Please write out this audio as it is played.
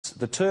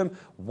The term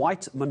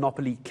white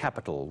monopoly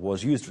capital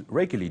was used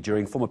regularly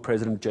during former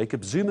President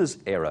Jacob Zuma's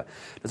era.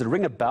 Does it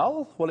ring a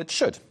bell? Well, it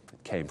should.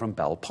 It came from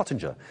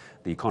Pottinger,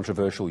 the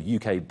controversial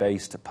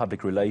UK-based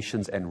public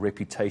relations and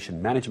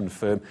reputation management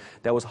firm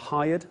that was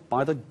hired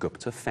by the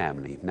Gupta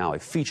family. Now, a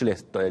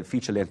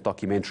feature-length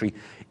documentary,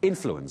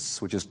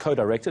 Influence, which is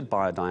co-directed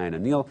by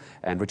Neille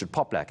and Richard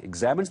Poplak,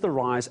 examines the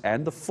rise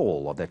and the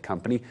fall of that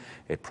company.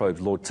 It probes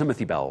Lord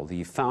Timothy Bell,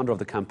 the founder of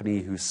the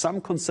company, who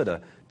some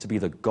consider to be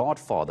the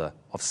godfather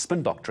of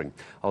spin doctoring.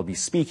 I'll be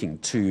speaking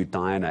to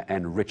Diana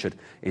and Richard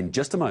in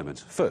just a moment.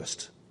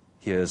 First,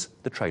 here's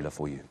the trailer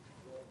for you.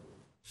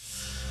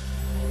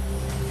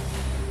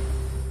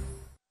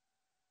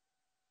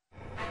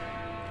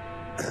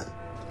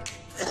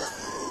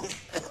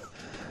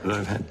 Well,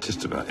 I've had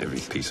just about every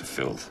piece of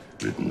filth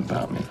written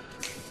about me.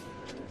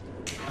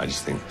 I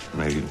just think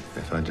maybe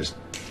if I just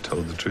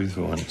told the truth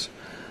for once,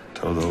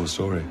 told the whole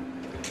story,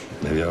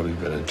 maybe I'll be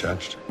better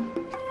judged.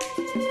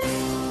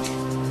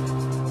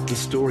 The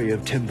story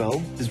of Tim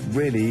Bell is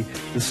really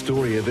the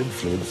story of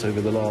influence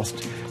over the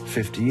last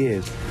 50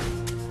 years.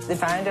 The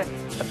founder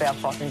of Bell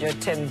Pottinger,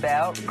 Tim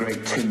Bell.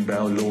 Great Tim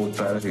Bell, Lord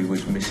Bell, who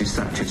was Mrs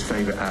Thatcher's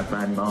favourite ad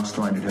man,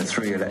 masterminded her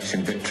 3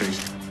 election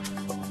victories.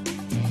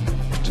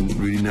 Didn't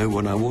really know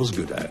what I was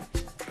good at,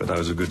 but I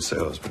was a good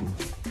salesman.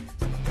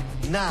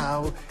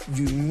 Now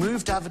you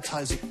moved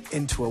advertising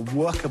into a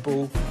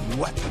workable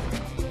weapon.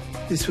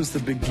 This was the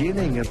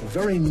beginning of a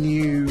very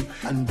new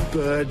and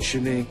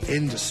burgeoning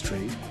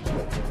industry.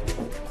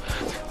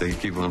 They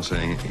keep on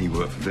saying he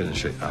worked for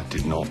Pinochet. I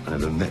did not. I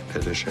never met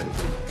Pinochet.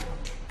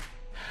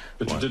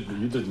 But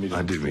you did meet him?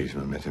 I did meet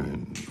him. I met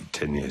him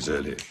 10 years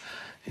earlier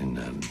in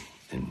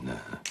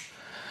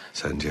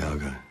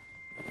Santiago.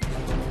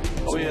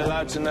 Are we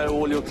allowed to know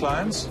all your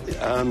clients?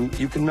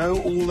 You can know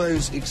all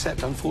those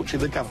except,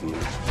 unfortunately, the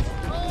government.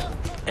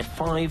 A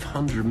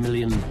 $500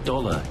 million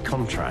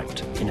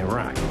contract in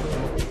Iraq.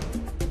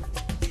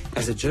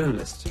 As a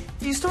journalist,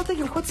 you start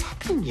thinking, what's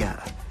happening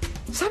here?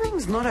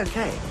 Something's not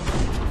okay.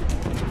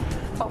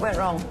 What went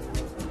wrong?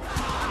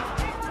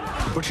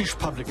 The British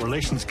public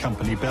relations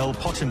company Bell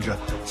Pottinger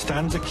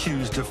stands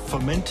accused of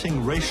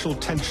fomenting racial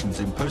tensions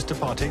in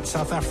post-apartheid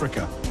South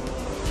Africa.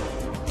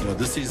 You know,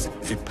 this is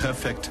a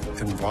perfect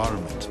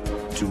environment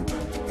to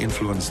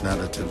influence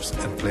narratives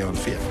and play on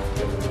fear.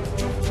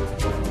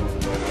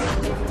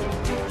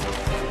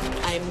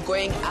 I'm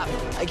going up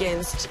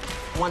against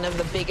one of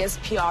the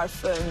biggest PR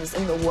firms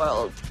in the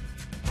world.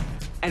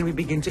 And we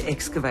begin to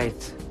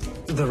excavate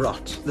the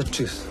rot, the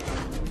truth.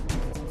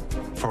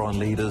 Foreign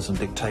leaders and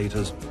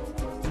dictators,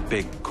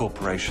 big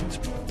corporations,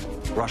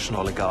 Russian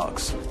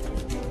oligarchs.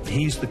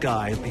 He's the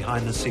guy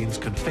behind the scenes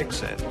can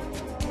fix it.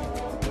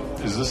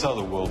 Is this how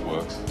the world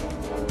works?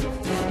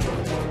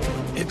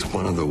 It's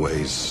one of the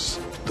ways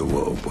the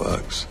world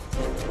works.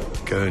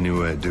 Go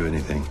anywhere, do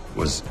anything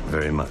was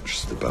very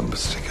much the bumper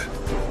sticker.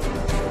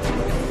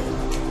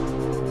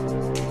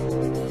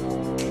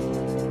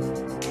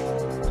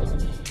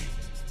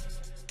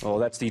 Well,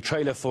 that's the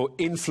trailer for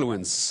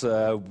Influence,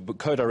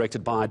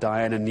 co-directed by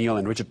Neille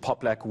and Richard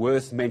Poplak.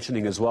 Worth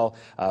mentioning as well,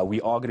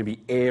 we are going to be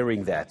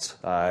airing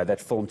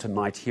that film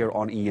tonight here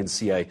on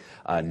ENCA,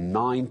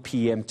 9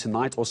 p.m.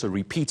 tonight. Also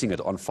repeating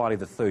it on Friday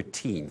the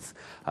 13th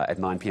at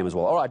 9 p.m. as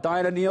well. All right,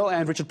 Neille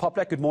and Richard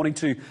Poplak, good morning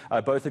to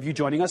both of you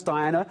joining us.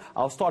 Diana,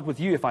 I'll start with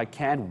you if I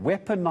can.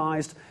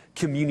 Weaponized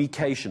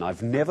communication.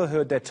 I've never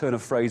heard that turn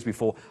of phrase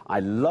before.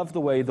 I love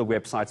the way the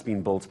website's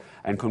been built,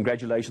 and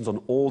congratulations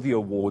on all the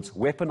awards.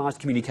 Weaponized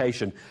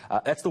communication,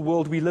 that's the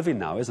world we live in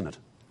now, isn't it?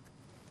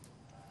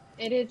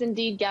 It is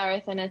indeed,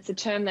 Gareth, and it's a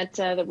term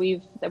that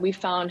we've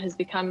found has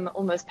become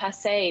almost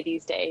passé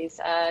these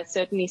days.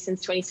 Certainly since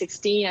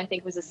 2016, I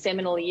think was a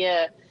seminal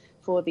year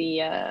for the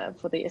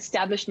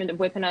establishment of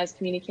weaponized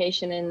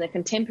communication in the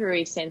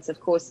contemporary sense.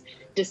 Of course,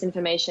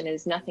 disinformation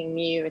is nothing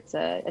new. It's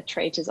a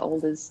trait as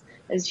old as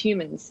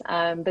humans.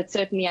 But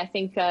certainly, I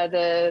think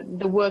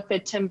the work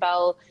that Tim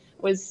Bell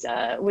was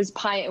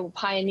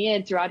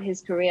pioneered throughout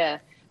his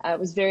career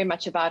was very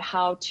much about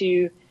how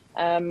to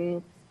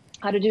do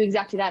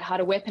exactly that, how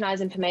to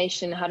weaponize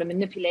information, how to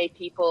manipulate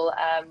people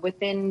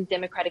within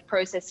democratic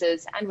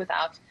processes and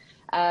without.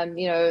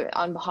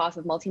 On behalf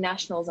of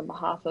multinationals, on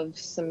behalf of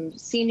some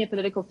senior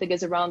political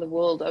figures around the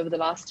world over the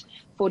last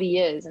 40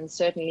 years, and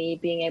certainly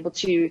being able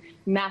to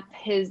map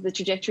the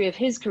trajectory of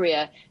his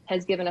career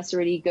has given us a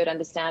really good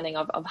understanding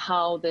of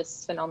how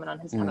this phenomenon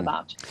has come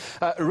about.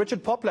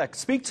 Richard Poplak,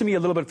 speak to me a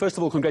little bit. First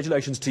of all,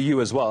 congratulations to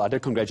you as well. I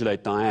did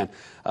congratulate Diana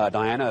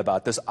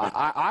about this.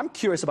 I'm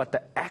curious about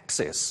the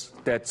access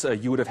that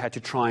you would have had to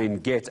try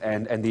and get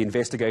and the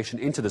investigation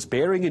into this,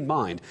 bearing in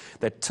mind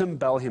that Tim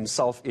Bell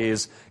himself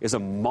is a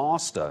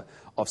master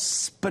of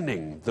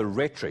spinning the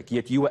rhetoric,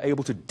 yet you were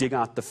able to dig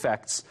out the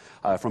facts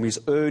from his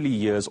early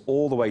years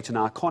all the way to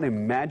now. I can't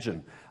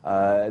imagine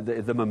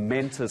the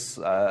momentous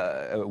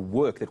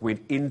work that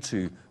went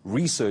into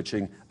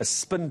researching a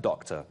spin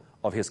doctor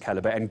of his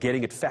caliber and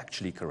getting it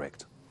factually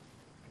correct.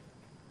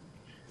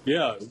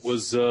 Yeah, it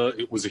was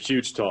a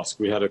huge task.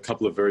 We had a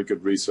couple of very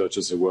good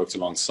researchers who worked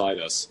alongside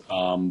us,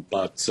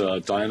 but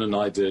Diane and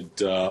I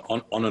did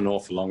on and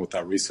off, along with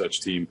our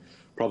research team,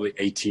 probably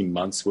 18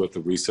 months worth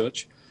of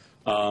research.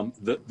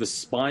 The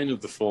spine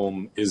of the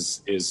film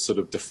is sort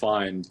of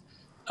defined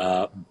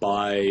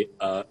by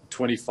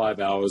 25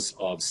 hours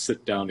of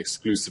sit-down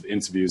exclusive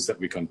interviews that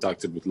we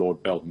conducted with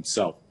Lord Bell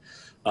himself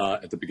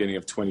at the beginning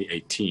of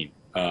 2018.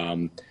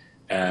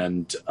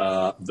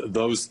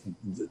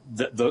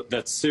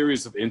 That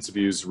series of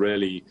interviews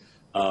really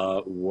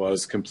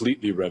was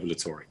completely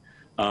revelatory.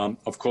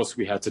 Of course,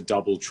 we had to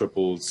double,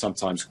 triple,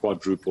 sometimes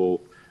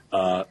quadruple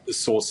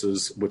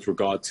sources with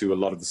regard to a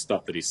lot of the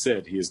stuff that he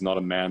said. He is not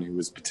a man who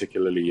is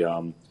particularly,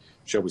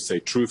 shall we say,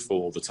 truthful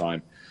all the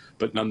time.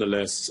 But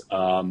nonetheless,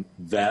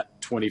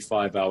 that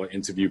 25-hour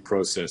interview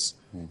process,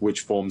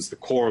 which forms the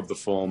core of the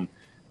film,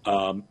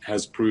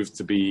 has proved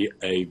to be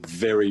a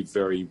very,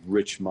 very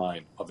rich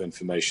mine of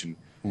information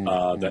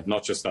that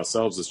not just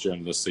ourselves as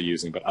journalists are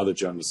using, but other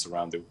journalists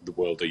around the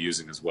world are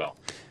using as well.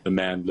 The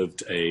man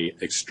lived an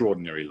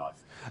extraordinary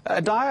life.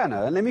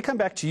 Diana, let me come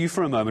back to you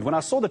for a moment. When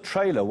I saw the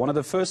trailer, one of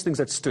the first things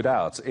that stood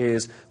out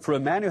is, for a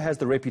man who has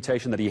the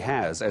reputation that he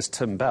has as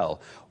Tim Bell,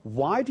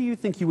 why do you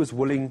think he was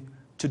willing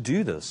to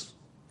do this?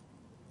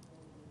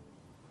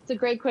 It's a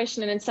great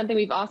question, and it's something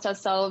we've asked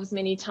ourselves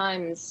many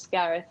times,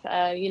 Gareth.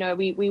 You know,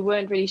 we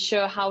weren't really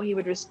sure how he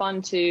would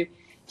respond to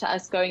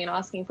us going and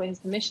asking for his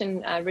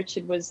permission.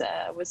 Richard was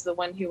the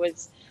one who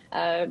was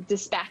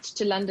dispatched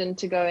to London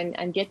to go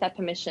and get that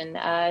permission.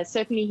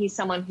 Certainly, he's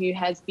someone who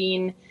has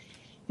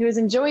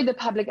enjoyed the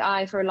public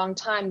eye for a long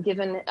time,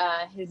 given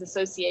his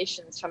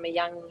associations from a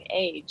young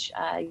age.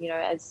 You know,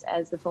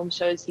 as the film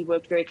shows, he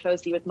worked very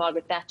closely with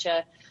Margaret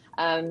Thatcher.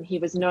 He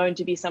was known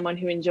to be someone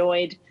who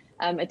enjoyed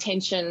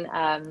attention,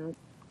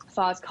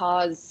 fast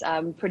cars,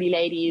 pretty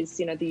ladies,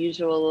 you know, the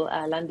usual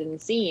London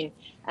scene.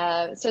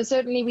 So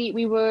certainly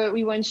we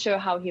weren't sure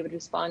how he would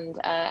respond.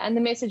 And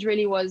the message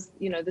really was,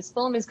 you know, this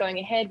film is going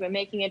ahead. We're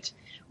making it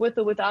with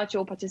or without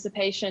your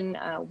participation.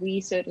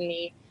 We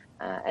certainly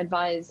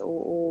advise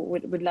or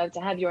would love to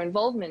have your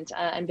involvement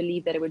and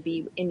believe that it would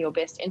be in your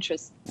best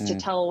interest to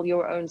tell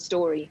your own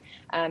story.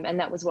 And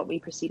that was what we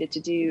proceeded to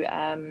do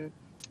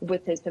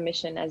with his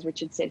permission, as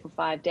Richard said, for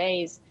 5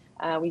 days.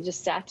 We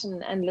just sat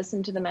and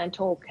listened to the man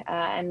talk.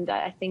 And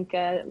I think,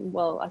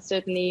 well, I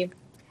certainly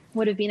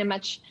would have been a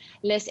much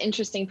less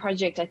interesting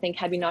project, I think,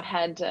 had we not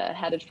had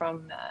it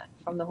from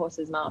the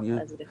horse's mouth,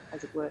 as it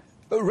were.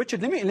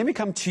 Richard, let me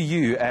come to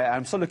you.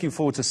 I'm so looking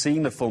forward to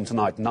seeing the film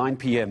tonight, 9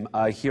 p.m.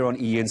 Here on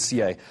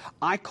ENCA.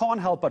 I can't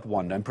help but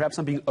wonder, and perhaps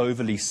I'm being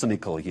overly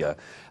cynical here,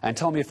 and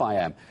tell me if I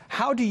am,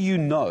 how do you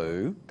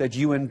know that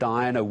you and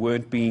Diana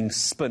weren't being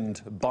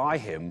spinned by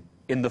him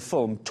in the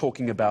film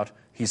talking about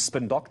his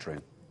spin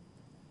doctrine?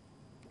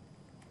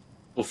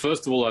 Well,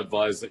 first of all, I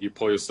advise that you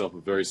pour yourself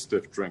a very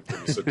stiff drink when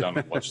you sit down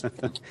and watch the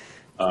film.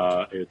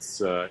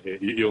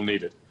 You'll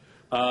need it.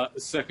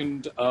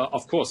 Second,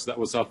 of course, that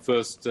was our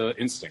first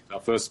instinct. Our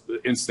first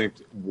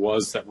instinct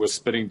was that we're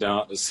sitting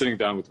down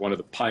with one of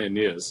the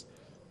pioneers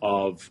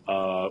of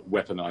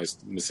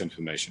weaponized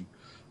misinformation,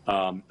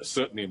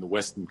 certainly in the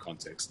Western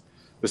context.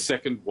 The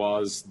second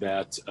was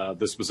that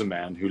this was a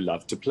man who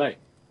loved to play.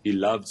 He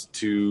loved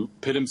to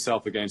pit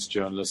himself against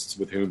journalists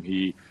with whom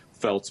he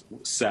felt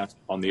sat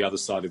on the other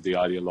side of the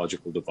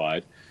ideological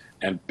divide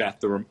and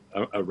bat them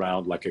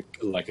around like a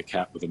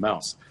cat with a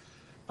mouse.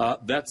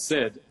 That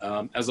said,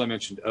 as I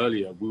mentioned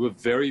earlier, we were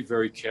very,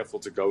 very careful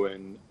to go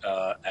in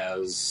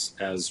as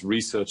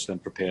researched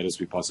and prepared as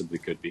we possibly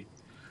could be.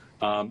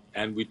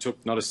 And we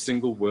took not a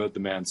single word the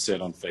man said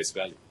on face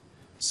value.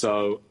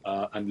 So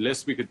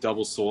unless we could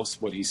double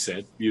source what he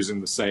said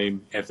using the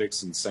same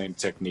ethics and same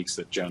techniques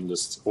that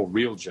journalists or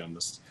real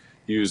journalists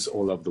use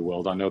all over the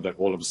world, I know that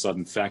all of a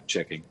sudden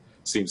fact-checking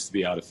seems to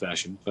be out of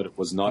fashion, but it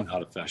was not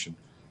out of fashion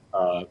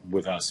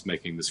with us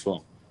making this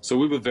film. So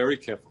we were very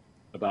careful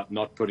about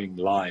not putting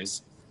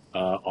lies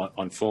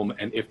on film.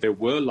 And if there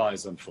were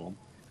lies on film,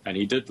 and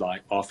he did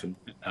lie often,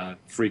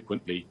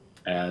 frequently,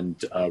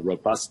 and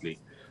robustly,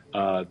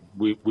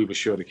 we were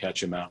sure to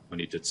catch him out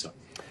when he did so.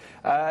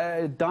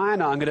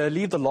 Diana, I'm going to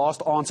leave the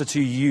last answer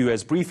to you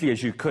as briefly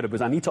as you could,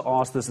 because I need to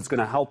ask this. It's going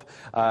to help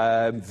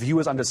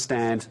viewers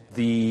understand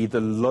the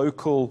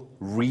local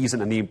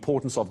reason and the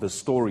importance of the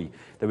story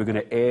that we're going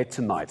to air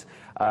tonight.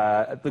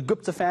 The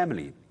Gupta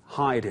family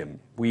hired him.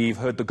 We've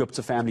heard the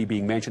Gupta family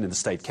being mentioned in the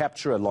state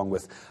capture, along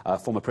with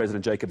former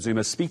President Jacob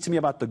Zuma. Speak to me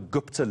about the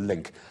Gupta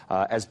link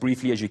as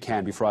briefly as you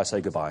can before I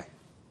say goodbye.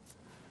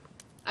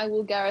 I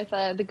will, Gareth.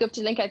 The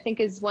Gupta link, I think,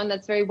 is one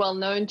that's very well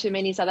known to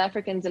many South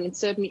Africans, and it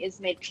certainly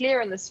is made clear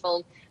in this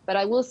film. But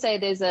I will say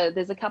there's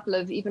a couple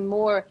of even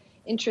more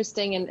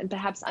interesting and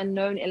perhaps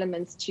unknown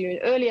elements to an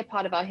earlier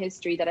part of our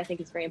history that I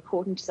think is very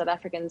important to South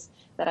Africans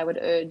that I would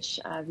urge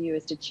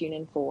viewers to tune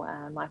in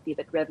for. Might be a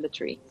bit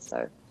revelatory,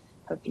 so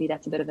hopefully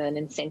that's a bit of an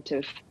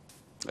incentive.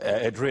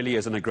 It really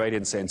is, and a great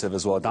incentive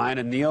as well.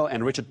 Diana Neille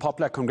and Richard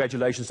Poplak,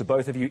 congratulations to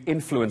both of you.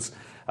 Influence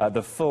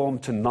the film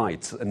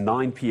tonight at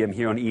 9 p.m.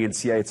 here on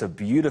ENCA. It's a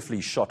beautifully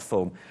shot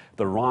film,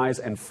 the rise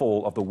and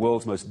fall of the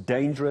world's most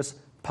dangerous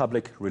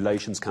public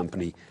relations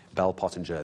company, Bell Pottinger.